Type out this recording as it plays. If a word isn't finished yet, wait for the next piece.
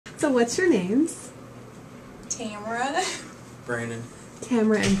So what's your names? Tamera. Brandon.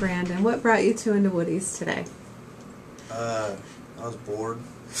 Tamera and Brandon. What brought you two into Woody's today? I was bored.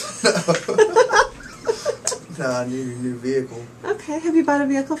 No, I needed a new vehicle. Okay. Have you bought a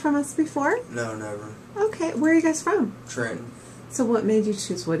vehicle from us before? No, never. Okay. Where are you guys from? Trenton. So what made you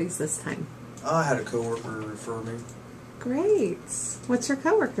choose Woody's this time? I had a coworker refer me. Great. What's your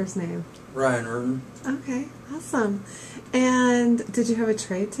coworker's name? Ryan Urton. Okay. Awesome. And did you have a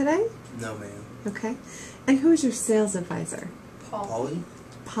trade today? No, ma'am. Okay. And who was your sales advisor? Polly?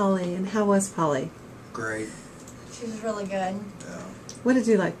 Polly. And how was Polly? Great. She was really good. Yeah. What did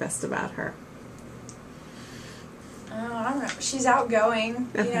you like best about her? I don't know. She's outgoing,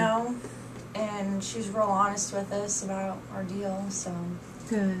 you Okay. know, and she's real honest with us about our deal, so.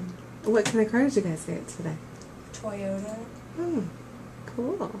 Good. What kind of car did you guys get today? Toyota. Oh,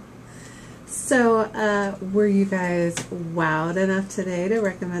 cool. So, were you guys wowed enough today to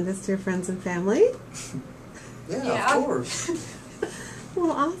recommend us to your friends and family? Yeah, of course.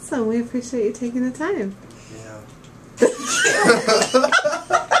 Well, awesome. We appreciate you taking the time. Yeah.